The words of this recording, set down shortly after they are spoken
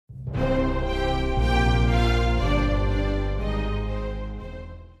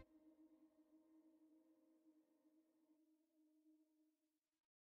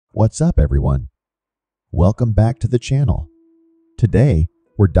What's up, everyone? Welcome back to the channel. Today,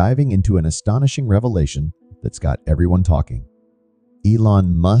 we're diving into an astonishing revelation that's got everyone talking.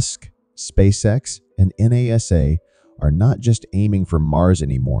 Elon Musk, SpaceX, and NASA are not just aiming for Mars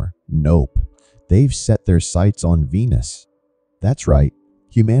anymore. Nope. They've set their sights on Venus. That's right.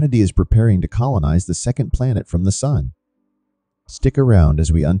 Humanity is preparing to colonize the second planet from the sun. Stick around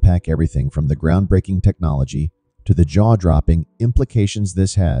as we unpack everything from the groundbreaking technology to the jaw-dropping implications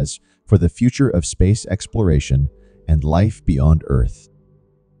this has for the future of space exploration and life beyond Earth.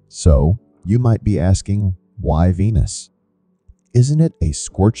 So, you might be asking, why Venus? Isn't it a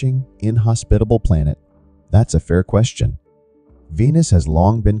scorching, inhospitable planet? That's a fair question. Venus has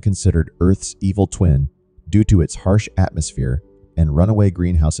long been considered Earth's evil twin due to its harsh atmosphere and runaway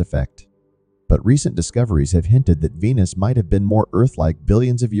greenhouse effect. But recent discoveries have hinted that Venus might have been more Earth-like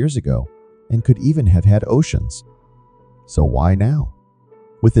billions of years ago and could even have had oceans. So why now?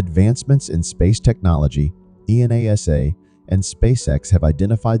 With advancements in space technology, NASA and SpaceX have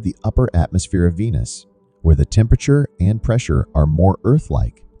identified the upper atmosphere of Venus, where the temperature and pressure are more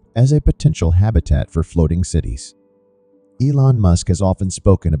Earth-like, as a potential habitat for floating cities. Elon Musk has often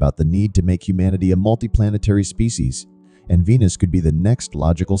spoken about the need to make humanity a multiplanetary species, and Venus could be the next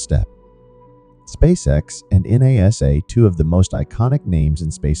logical step. SpaceX and NASA, two of the most iconic names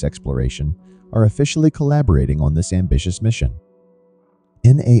in space exploration, are officially collaborating on this ambitious mission.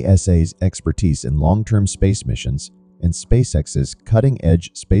 NASA's expertise in long-term space missions and SpaceX's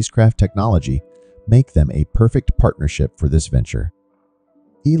cutting-edge spacecraft technology make them a perfect partnership for this venture.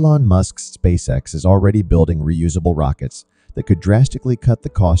 Elon Musk's SpaceX is already building reusable rockets that could drastically cut the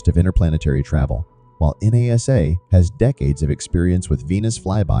cost of interplanetary travel, while NASA has decades of experience with Venus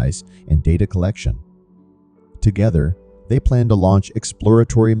flybys and data collection. Together, they plan to launch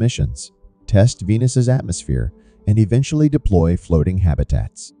exploratory missions, test Venus's atmosphere, and eventually deploy floating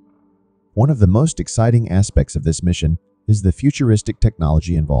habitats. One of the most exciting aspects of this mission is the futuristic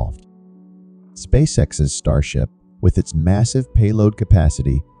technology involved. SpaceX's Starship, with its massive payload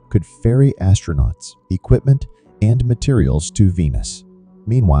capacity, could ferry astronauts, equipment, and materials to Venus.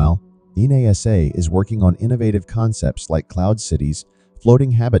 Meanwhile, NASA is working on innovative concepts like cloud cities,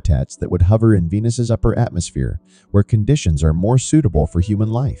 floating habitats that would hover in Venus's upper atmosphere, where conditions are more suitable for human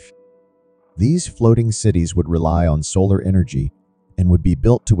life. These floating cities would rely on solar energy and would be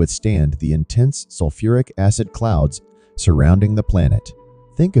built to withstand the intense sulfuric acid clouds surrounding the planet.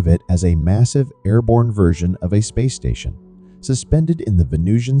 Think of it as a massive airborne version of a space station, suspended in the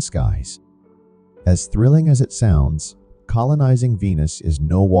Venusian skies. As thrilling as it sounds, colonizing Venus is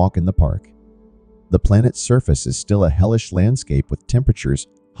no walk in the park. The planet's surface is still a hellish landscape with temperatures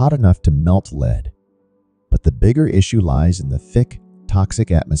hot enough to melt lead. But the bigger issue lies in the thick,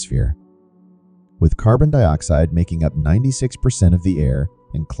 toxic atmosphere. With carbon dioxide making up 96% of the air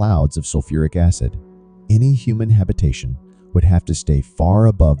and clouds of sulfuric acid, any human habitation would have to stay far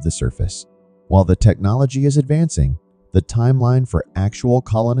above the surface. While the technology is advancing, the timeline for actual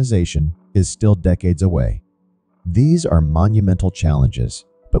colonization is still decades away. These are monumental challenges,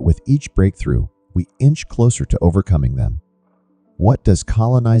 but with each breakthrough, we inch closer to overcoming them. What does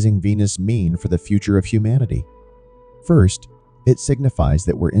colonizing Venus mean for the future of humanity? First, it signifies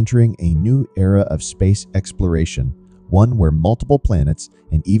that we're entering a new era of space exploration, one where multiple planets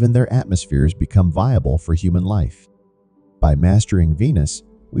and even their atmospheres become viable for human life. By mastering Venus,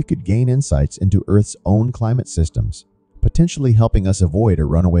 we could gain insights into Earth's own climate systems, potentially helping us avoid a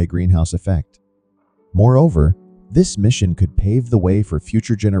runaway greenhouse effect. Moreover, this mission could pave the way for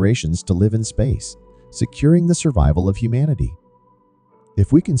future generations to live in space, securing the survival of humanity.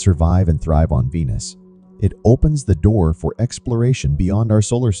 If we can survive and thrive on Venus, it opens the door for exploration beyond our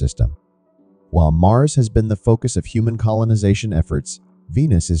solar system. While Mars has been the focus of human colonization efforts,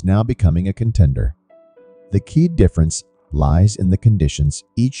 Venus is now becoming a contender. The key difference lies in the conditions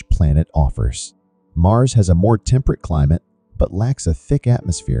each planet offers. Mars has a more temperate climate but lacks a thick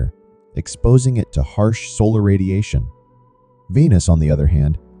atmosphere, exposing it to harsh solar radiation. Venus, on the other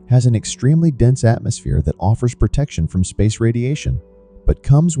hand, has an extremely dense atmosphere that offers protection from space radiation, but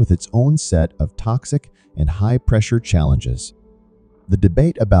comes with its own set of toxic and high-pressure challenges. The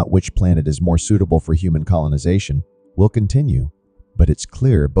debate about which planet is more suitable for human colonization will continue, but it's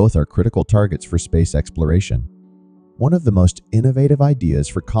clear both are critical targets for space exploration. One of the most innovative ideas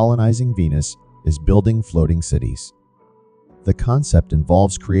for colonizing Venus is building floating cities. The concept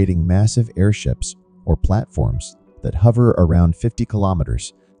involves creating massive airships or platforms that hover around 50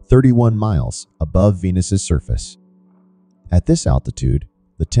 kilometers, 31 miles above Venus's surface. At this altitude,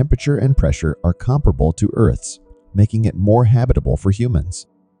 the temperature and pressure are comparable to Earth's, making it more habitable for humans.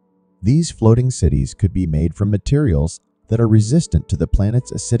 These floating cities could be made from materials that are resistant to the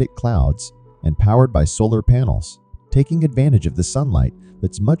planet's acidic clouds and powered by solar panels, taking advantage of the sunlight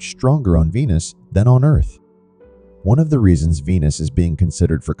that's much stronger on Venus than on Earth. One of the reasons Venus is being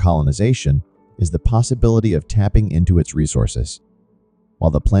considered for colonization is the possibility of tapping into its resources.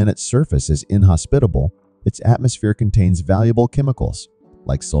 While the planet's surface is inhospitable, its atmosphere contains valuable chemicals,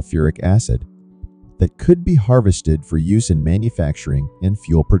 like sulfuric acid, that could be harvested for use in manufacturing and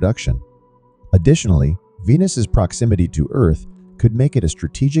fuel production. Additionally, Venus's proximity to Earth could make it a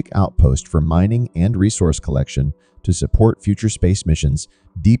strategic outpost for mining and resource collection to support future space missions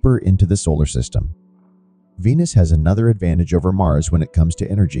deeper into the solar system. Venus has another advantage over Mars when it comes to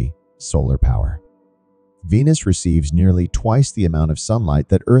energy: solar power. Venus receives nearly twice the amount of sunlight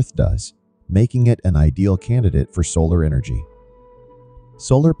that Earth does, making it an ideal candidate for solar energy.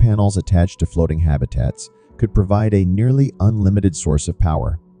 Solar panels attached to floating habitats could provide a nearly unlimited source of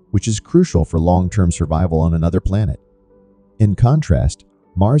power, which is crucial for long-term survival on another planet. In contrast,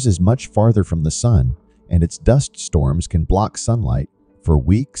 Mars is much farther from the Sun, and its dust storms can block sunlight for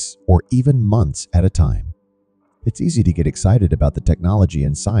weeks or even months at a time. It's easy to get excited about the technology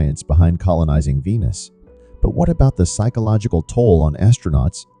and science behind colonizing Venus, but what about the psychological toll on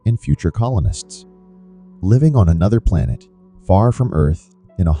astronauts and future colonists? Living on another planet, far from Earth,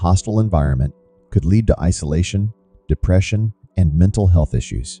 in a hostile environment, could lead to isolation, depression, and mental health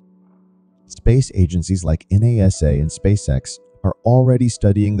issues. Space agencies like NASA and SpaceX are already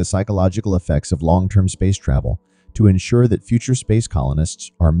studying the psychological effects of long-term space travel to ensure that future space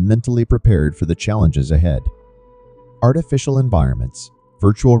colonists are mentally prepared for the challenges ahead. Artificial environments,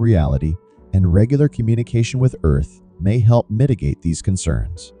 virtual reality, and regular communication with Earth may help mitigate these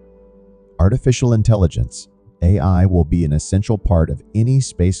concerns. Artificial intelligence, AI, will be an essential part of any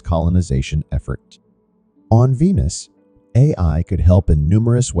space colonization effort. On Venus, AI could help in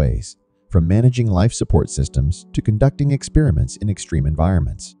numerous ways, from managing life support systems to conducting experiments in extreme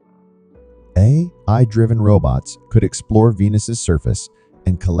environments. AI-driven robots could explore Venus's surface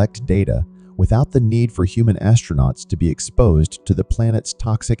and collect data without the need for human astronauts to be exposed to the planet's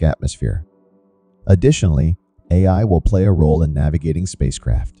toxic atmosphere. Additionally, AI will play a role in navigating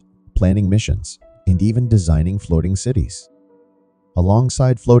spacecraft, planning missions, and even designing floating cities.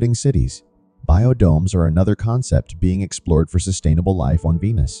 Alongside floating cities, biodomes are another concept being explored for sustainable life on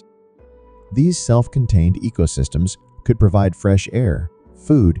Venus. These self-contained ecosystems could provide fresh air,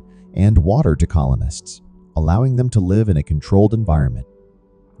 food, and water to colonists, allowing them to live in a controlled environment.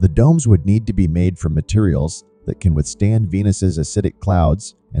 The domes would need to be made from materials that can withstand Venus's acidic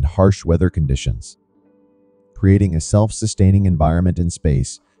clouds and harsh weather conditions. Creating a self-sustaining environment in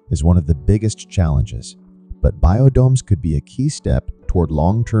space is one of the biggest challenges, but biodomes could be a key step toward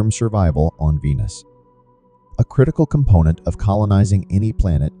long-term survival on Venus. A critical component of colonizing any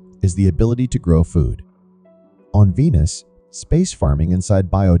planet is the ability to grow food. On Venus, space farming inside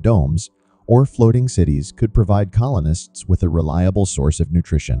biodomes or floating cities could provide colonists with a reliable source of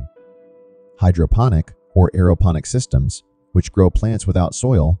nutrition. Hydroponic or aeroponic systems, which grow plants without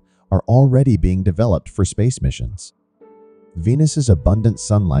soil, are already being developed for space missions. Venus's abundant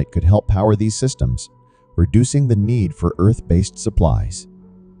sunlight could help power these systems, reducing the need for Earth-based supplies.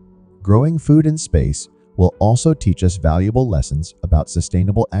 Growing food in space will also teach us valuable lessons about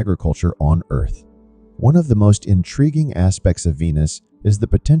sustainable agriculture on Earth. One of the most intriguing aspects of Venus is the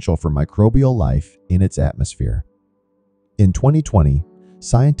potential for microbial life in its atmosphere. In 2020,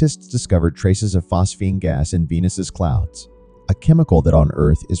 scientists discovered traces of phosphine gas in Venus's clouds, a chemical that on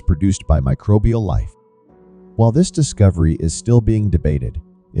Earth is produced by microbial life. While this discovery is still being debated,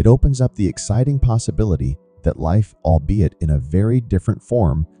 it opens up the exciting possibility that life, albeit in a very different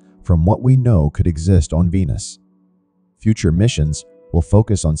form from what we know could exist on Venus. Future missions will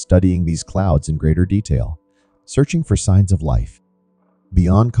focus on studying these clouds in greater detail, searching for signs of life.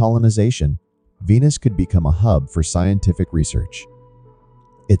 Beyond colonization, Venus could become a hub for scientific research.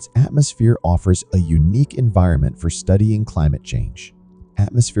 Its atmosphere offers a unique environment for studying climate change,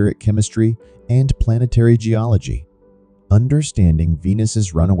 atmospheric chemistry, and planetary geology. Understanding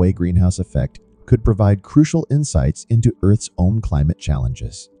Venus's runaway greenhouse effect could provide crucial insights into Earth's own climate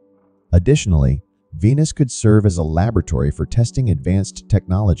challenges. Additionally, Venus could serve as a laboratory for testing advanced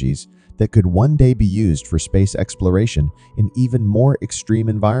technologies that could one day be used for space exploration in even more extreme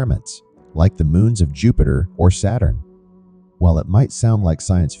environments, like the moons of Jupiter or Saturn. While it might sound like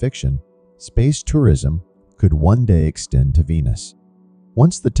science fiction, space tourism could one day extend to Venus.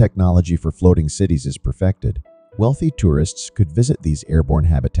 Once the technology for floating cities is perfected, wealthy tourists could visit these airborne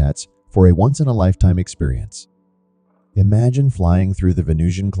habitats for a once-in-a-lifetime experience. Imagine flying through the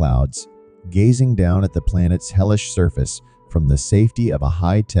Venusian clouds, gazing down at the planet's hellish surface from the safety of a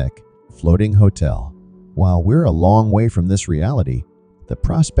high-tech, floating hotel. While we're a long way from this reality, the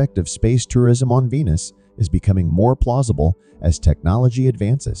prospect of space tourism on Venus is becoming more plausible as technology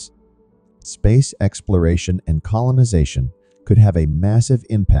advances. Space exploration and colonization could have a massive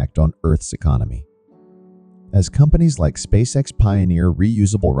impact on Earth's economy. As companies like SpaceX pioneer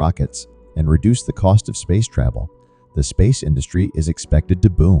reusable rockets and reduce the cost of space travel, the space industry is expected to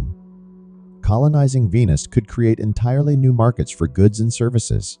boom. Colonizing Venus could create entirely new markets for goods and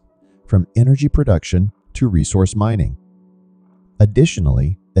services, from energy production to resource mining.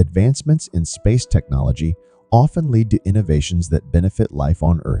 Additionally, advancements in space technology often lead to innovations that benefit life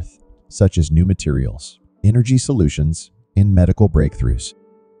on Earth, such as new materials, energy solutions, and medical breakthroughs.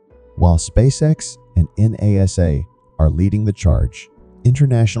 While SpaceX and NASA are leading the charge,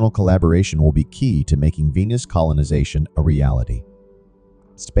 international collaboration will be key to making Venus colonization a reality.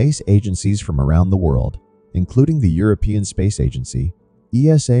 Space agencies from around the world, including the European Space Agency,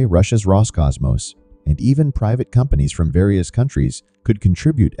 ESA, Russia's Roscosmos, and even private companies from various countries could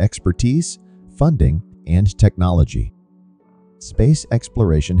contribute expertise, funding, and technology. Space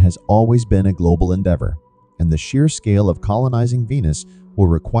exploration has always been a global endeavor, and the sheer scale of colonizing Venus will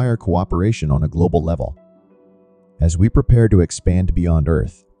require cooperation on a global level. As we prepare to expand beyond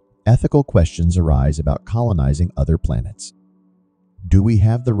Earth, ethical questions arise about colonizing other planets. Do we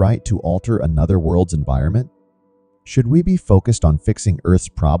have the right to alter another world's environment? Should we be focused on fixing Earth's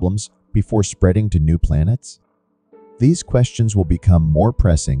problems before spreading to new planets? These questions will become more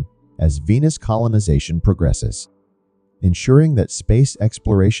pressing as Venus colonization progresses. Ensuring that space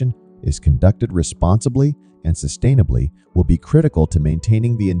exploration is conducted responsibly and sustainably will be critical to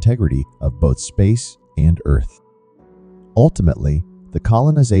maintaining the integrity of both space and Earth. Ultimately, the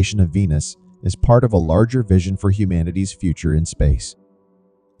colonization of Venus is part of a larger vision for humanity's future in space.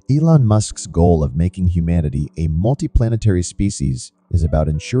 Elon Musk's goal of making humanity a multiplanetary species is about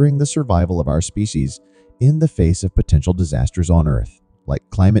ensuring the survival of our species in the face of potential disasters on Earth, like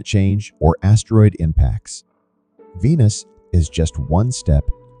climate change or asteroid impacts. Venus is just one step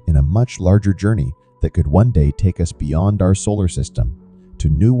in a much larger journey that could one day take us beyond our solar system to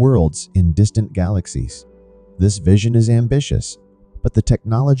new worlds in distant galaxies. This vision is ambitious, but the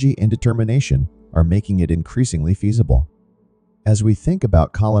technology and determination are making it increasingly feasible. As we think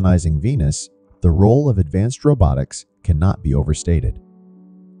about colonizing Venus, the role of advanced robotics cannot be overstated.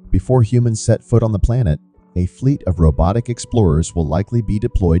 Before humans set foot on the planet, a fleet of robotic explorers will likely be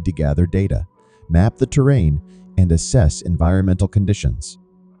deployed to gather data, map the terrain, and assess environmental conditions.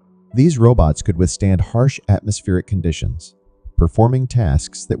 These robots could withstand harsh atmospheric conditions, performing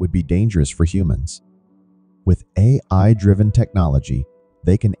tasks that would be dangerous for humans. With AI-driven technology,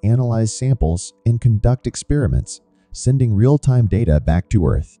 they can analyze samples and conduct experiments, sending real-time data back to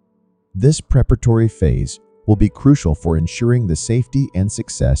Earth. This preparatory phase will be crucial for ensuring the safety and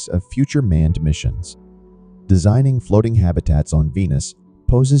success of future manned missions. Designing floating habitats on Venus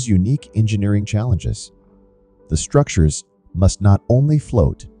poses unique engineering challenges. The structures must not only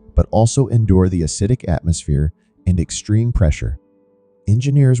float, but also endure the acidic atmosphere and extreme pressure.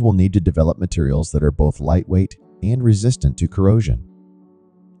 Engineers will need to develop materials that are both lightweight and resistant to corrosion.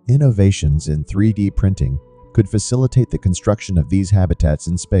 Innovations in 3D printing could facilitate the construction of these habitats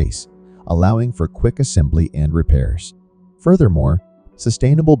in space, allowing for quick assembly and repairs. Furthermore,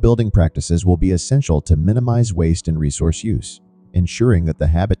 sustainable building practices will be essential to minimize waste and resource use, ensuring that the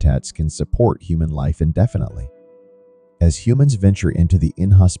habitats can support human life indefinitely. As humans venture into the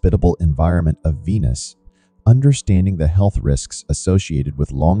inhospitable environment of Venus, understanding the health risks associated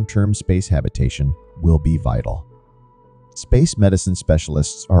with long-term space habitation will be vital. Space medicine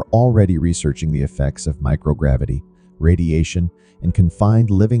specialists are already researching the effects of microgravity, radiation, and confined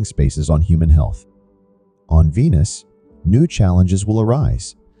living spaces on human health. On Venus, new challenges will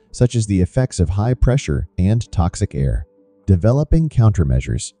arise, such as the effects of high pressure and toxic air. Developing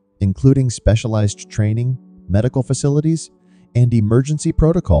countermeasures, including specialized training, medical facilities, and emergency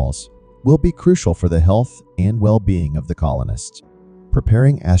protocols, will be crucial for the health and well-being of the colonists.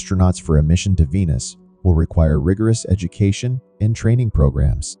 Preparing astronauts for a mission to Venus will require rigorous education and training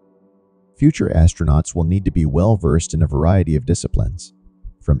programs. Future astronauts will need to be well-versed in a variety of disciplines,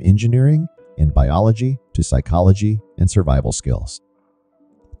 from engineering and biology to psychology and survival skills.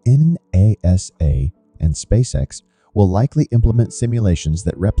 NASA and SpaceX will likely implement simulations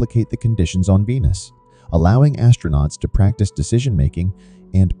that replicate the conditions on Venus, allowing astronauts to practice decision-making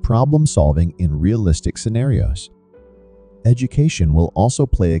and problem-solving in realistic scenarios. Education will also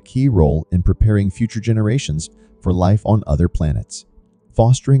play a key role in preparing future generations for life on other planets,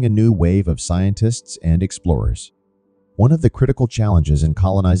 fostering a new wave of scientists and explorers. One of the critical challenges in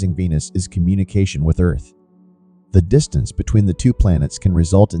colonizing Venus is communication with Earth. The distance between the two planets can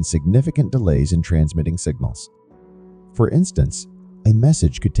result in significant delays in transmitting signals. For instance, a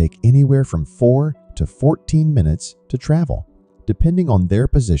message could take anywhere from 4 to 14 minutes to travel, depending on their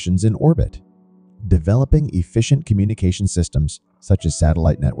positions in orbit. Developing efficient communication systems, such as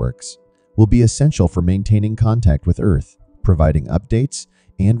satellite networks, will be essential for maintaining contact with Earth, providing updates,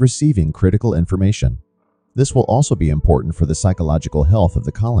 and receiving critical information. This will also be important for the psychological health of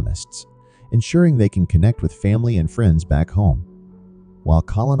the colonists, ensuring they can connect with family and friends back home. While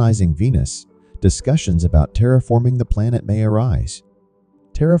colonizing Venus, discussions about terraforming the planet may arise.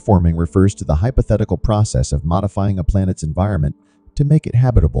 Terraforming refers to the hypothetical process of modifying a planet's environment to make it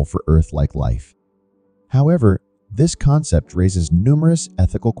habitable for Earth-like life. However, this concept raises numerous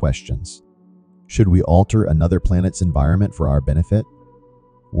ethical questions. Should we alter another planet's environment for our benefit?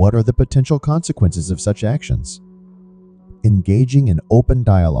 What are the potential consequences of such actions? Engaging in open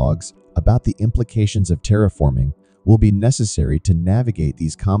dialogues about the implications of terraforming will be necessary to navigate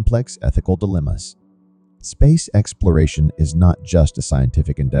these complex ethical dilemmas. Space exploration is not just a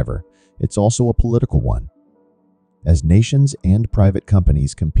scientific endeavor, it's also a political one. As nations and private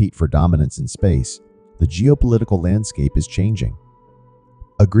companies compete for dominance in space, the geopolitical landscape is changing.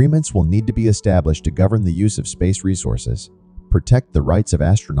 Agreements will need to be established to govern the use of space resources, protect the rights of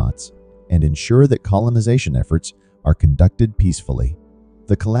astronauts, and ensure that colonization efforts are conducted peacefully.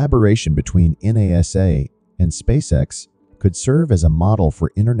 The collaboration between NASA and SpaceX could serve as a model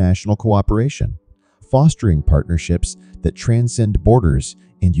for international cooperation, fostering partnerships that transcend borders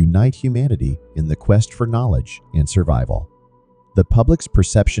and unite humanity in the quest for knowledge and survival. The public's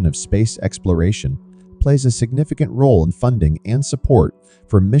perception of space exploration plays a significant role in funding and support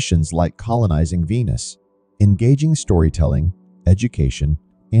for missions like colonizing Venus. Engaging storytelling, education,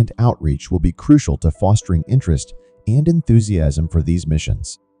 and outreach will be crucial to fostering interest and enthusiasm for these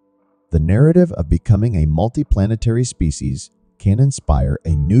missions. The narrative of becoming a multiplanetary species can inspire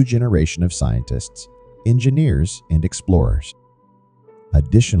a new generation of scientists, engineers, and explorers.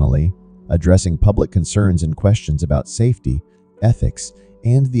 Additionally, addressing public concerns and questions about safety, ethics,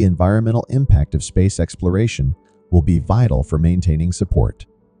 and the environmental impact of space exploration will be vital for maintaining support.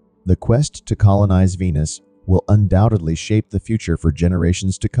 The quest to colonize Venus will undoubtedly shape the future for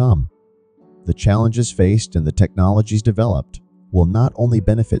generations to come. The challenges faced and the technologies developed will not only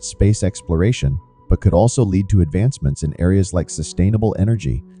benefit space exploration, but could also lead to advancements in areas like sustainable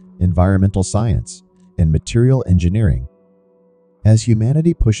energy, environmental science, and material engineering. As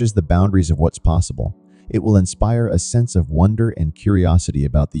humanity pushes the boundaries of what's possible, it will inspire a sense of wonder and curiosity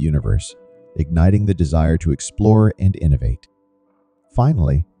about the universe, igniting the desire to explore and innovate.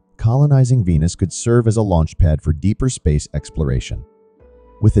 Finally, colonizing Venus could serve as a launchpad for deeper space exploration.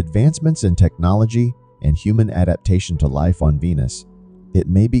 With advancements in technology and human adaptation to life on Venus, it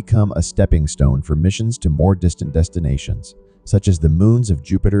may become a stepping stone for missions to more distant destinations, such as the moons of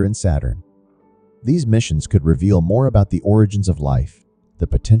Jupiter and Saturn. These missions could reveal more about the origins of life, the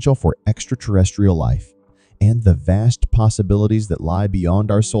potential for extraterrestrial life, and the vast possibilities that lie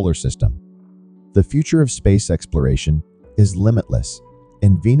beyond our solar system. The future of space exploration is limitless,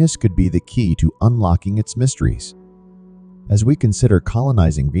 and Venus could be the key to unlocking its mysteries. As we consider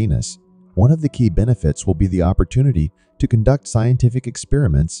colonizing Venus, one of the key benefits will be the opportunity to conduct scientific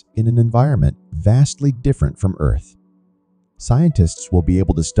experiments in an environment vastly different from Earth. Scientists will be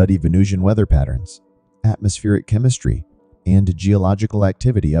able to study Venusian weather patterns, atmospheric chemistry, and geological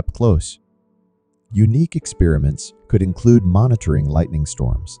activity up close. Unique experiments could include monitoring lightning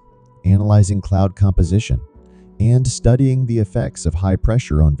storms, analyzing cloud composition, and studying the effects of high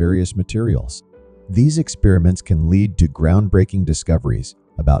pressure on various materials. These experiments can lead to groundbreaking discoveries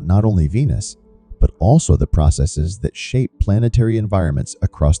about not only Venus, but also the processes that shape planetary environments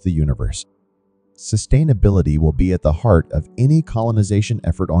across the universe. Sustainability will be at the heart of any colonization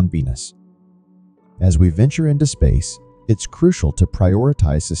effort on Venus. As we venture into space, it's crucial to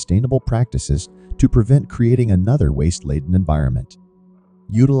prioritize sustainable practices to prevent creating another waste-laden environment.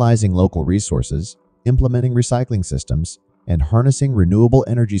 Utilizing local resources, implementing recycling systems, and harnessing renewable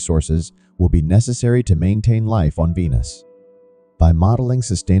energy sources will be necessary to maintain life on Venus. By modeling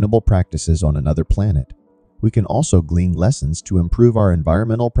sustainable practices on another planet, we can also glean lessons to improve our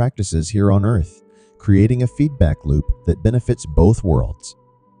environmental practices here on Earth, creating a feedback loop that benefits both worlds.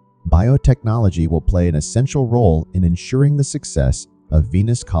 Biotechnology will play an essential role in ensuring the success of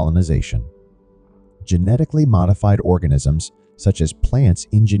Venus colonization. Genetically modified organisms, such as plants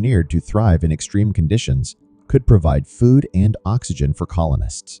engineered to thrive in extreme conditions, could provide food and oxygen for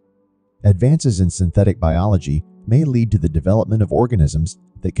colonists. Advances in synthetic biology may lead to the development of organisms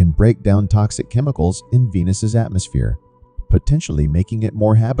that can break down toxic chemicals in Venus's atmosphere, potentially making it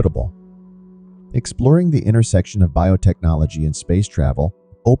more habitable. Exploring the intersection of biotechnology and space travel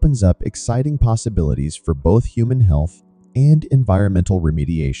opens up exciting possibilities for both human health and environmental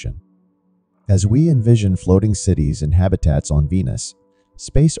remediation. As we envision floating cities and habitats on Venus,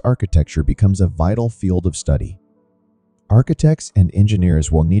 space architecture becomes a vital field of study. Architects and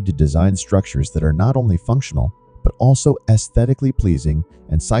engineers will need to design structures that are not only functional, but also aesthetically pleasing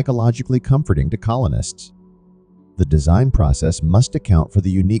and psychologically comforting to colonists. The design process must account for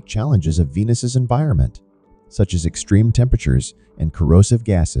the unique challenges of Venus's environment, such as extreme temperatures and corrosive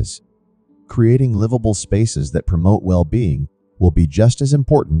gases. Creating livable spaces that promote well-being will be just as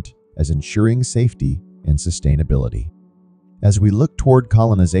important as ensuring safety and sustainability. As we look toward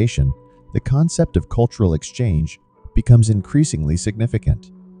colonization, the concept of cultural exchange becomes increasingly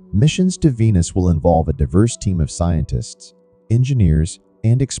significant. Missions to Venus will involve a diverse team of scientists, engineers,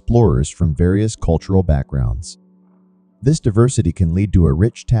 and explorers from various cultural backgrounds. This diversity can lead to a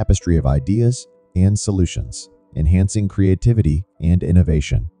rich tapestry of ideas and solutions, enhancing creativity and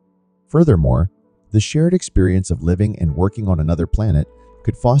innovation. Furthermore, the shared experience of living and working on another planet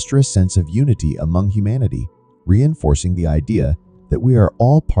could foster a sense of unity among humanity, reinforcing the idea that we are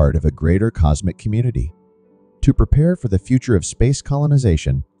all part of a greater cosmic community. To prepare for the future of space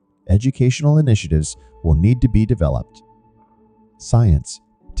colonization, educational initiatives will need to be developed. Science,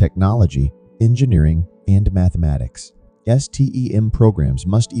 technology, engineering, and mathematics. STEM programs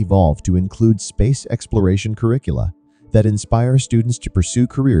must evolve to include space exploration curricula that inspire students to pursue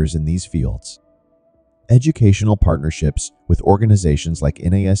careers in these fields. Educational partnerships with organizations like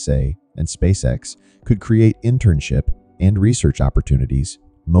NASA and SpaceX could create internship and research opportunities,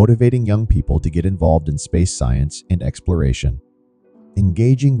 motivating young people to get involved in space science and exploration.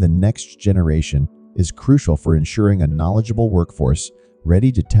 Engaging the next generation is crucial for ensuring a knowledgeable workforce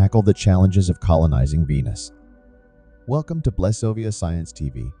ready to tackle the challenges of colonizing Venus. Welcome to Blessovia Science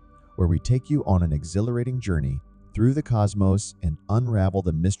TV, where we take you on an exhilarating journey through the cosmos and unravel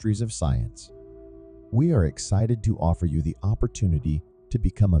the mysteries of science. We are excited to offer you the opportunity to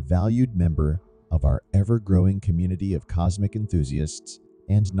become a valued member of our ever-growing community of cosmic enthusiasts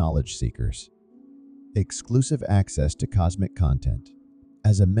and knowledge seekers. Exclusive access to cosmic content.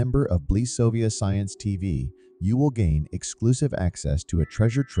 As a member of Blessovia Science TV, you will gain exclusive access to a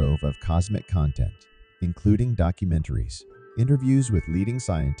treasure trove of cosmic content, including documentaries, interviews with leading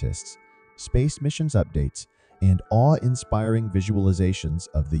scientists, space missions updates, and awe-inspiring visualizations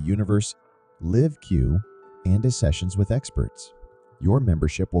of the universe, live Q, and sessions with experts. Your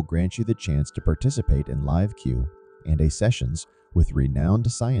membership will grant you the chance to participate in live Q and sessions with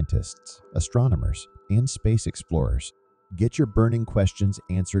renowned scientists, astronomers, and space explorers. Get your burning questions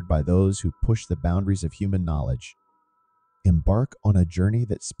answered by those who push the boundaries of human knowledge. Embark on a journey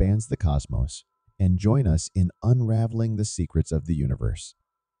that spans the cosmos and join us in unraveling the secrets of the universe.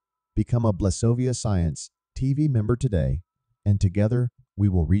 Become a Blessovia Science TV member today, and together we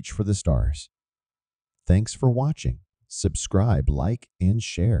will reach for the stars. Thanks for watching. Subscribe, like, and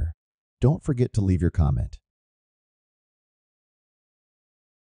share. Don't forget to leave your comment.